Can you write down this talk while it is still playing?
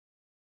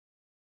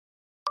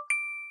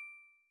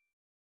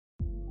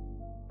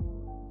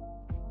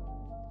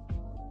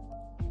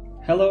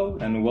Hello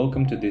and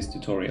welcome to this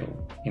tutorial.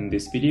 In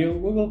this video,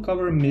 we will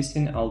cover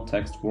missing alt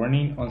text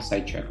warning on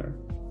Sitechecker.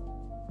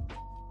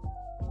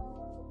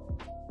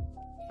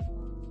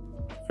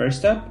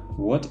 First up,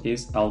 what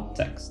is alt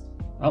text?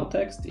 Alt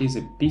text is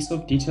a piece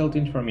of detailed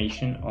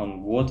information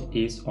on what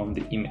is on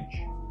the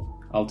image.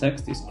 Alt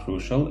text is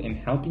crucial in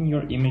helping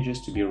your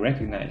images to be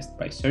recognized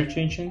by search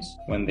engines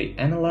when they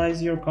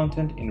analyze your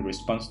content in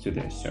response to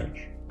their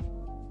search.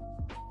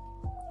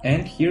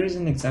 And here is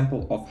an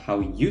example of how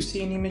you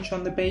see an image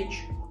on the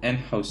page and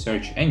how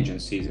search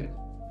engine sees it.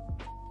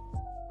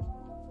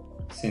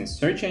 Since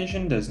search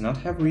engine does not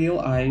have real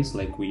eyes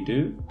like we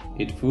do,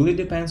 it fully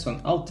depends on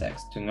alt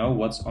text to know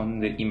what's on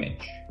the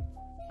image.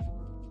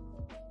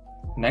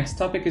 Next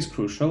topic is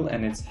crucial,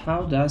 and it's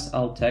how does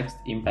alt text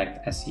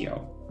impact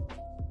SEO?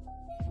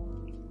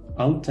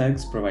 Alt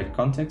tags provide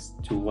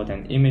context to what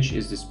an image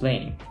is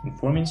displaying,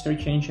 informing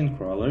search engine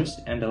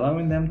crawlers and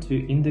allowing them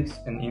to index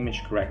an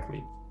image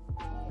correctly.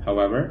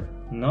 However,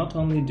 not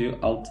only do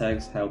alt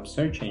tags help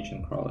search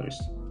engine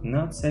crawlers,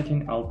 not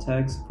setting alt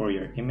tags for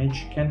your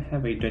image can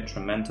have a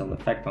detrimental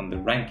effect on the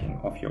ranking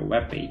of your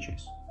web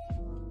pages.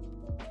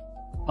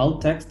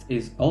 Alt text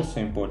is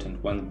also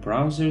important when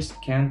browsers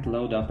can't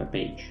load up a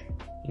page.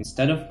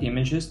 Instead of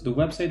images, the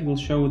website will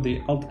show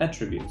the alt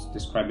attributes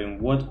describing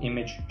what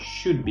image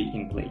should be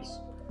in place.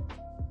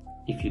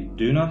 If you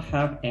do not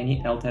have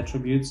any alt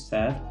attributes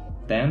set,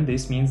 then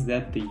this means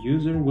that the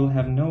user will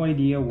have no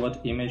idea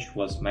what image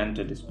was meant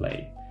to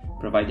display,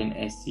 providing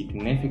a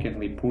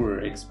significantly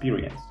poorer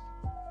experience.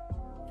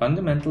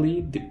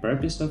 Fundamentally, the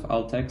purpose of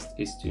alt text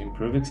is to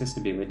improve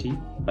accessibility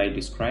by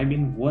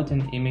describing what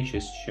an image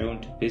is shown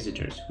to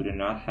visitors who do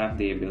not have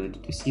the ability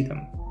to see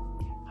them.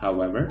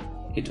 However,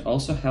 it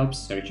also helps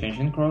search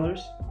engine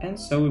crawlers and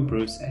so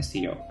improves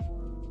SEO.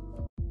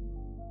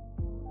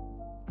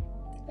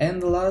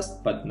 And the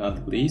last but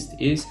not least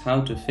is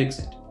how to fix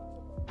it.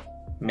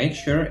 Make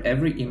sure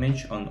every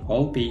image on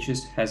all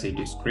pages has a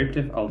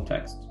descriptive alt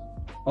text.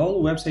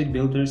 All website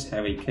builders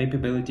have a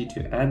capability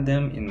to add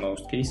them in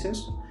most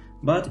cases,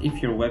 but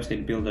if your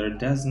website builder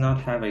does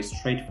not have a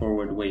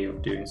straightforward way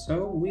of doing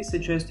so, we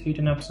suggest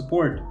hitting up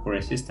support for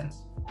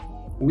assistance.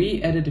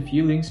 We added a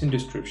few links in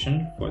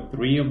description for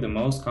 3 of the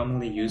most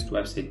commonly used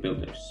website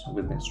builders,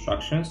 with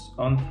instructions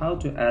on how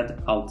to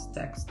add alt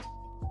text.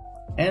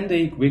 And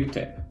a quick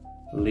tip: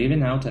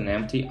 leaving out an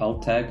empty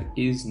alt tag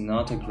is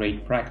not a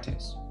great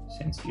practice,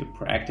 since you're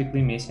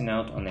practically missing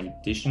out on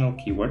additional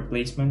keyword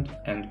placement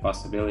and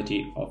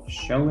possibility of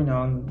showing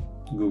on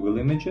Google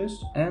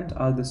Images and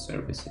other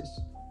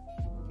services.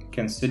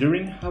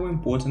 Considering how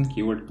important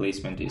keyword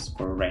placement is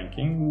for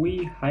ranking,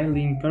 we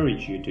highly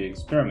encourage you to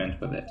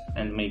experiment with it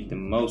and make the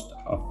most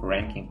of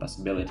ranking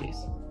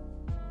possibilities.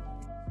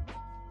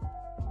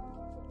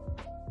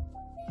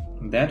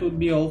 That would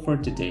be all for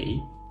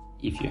today.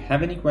 If you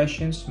have any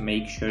questions,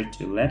 make sure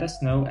to let us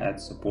know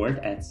at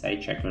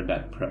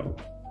support@sitechecker.pro.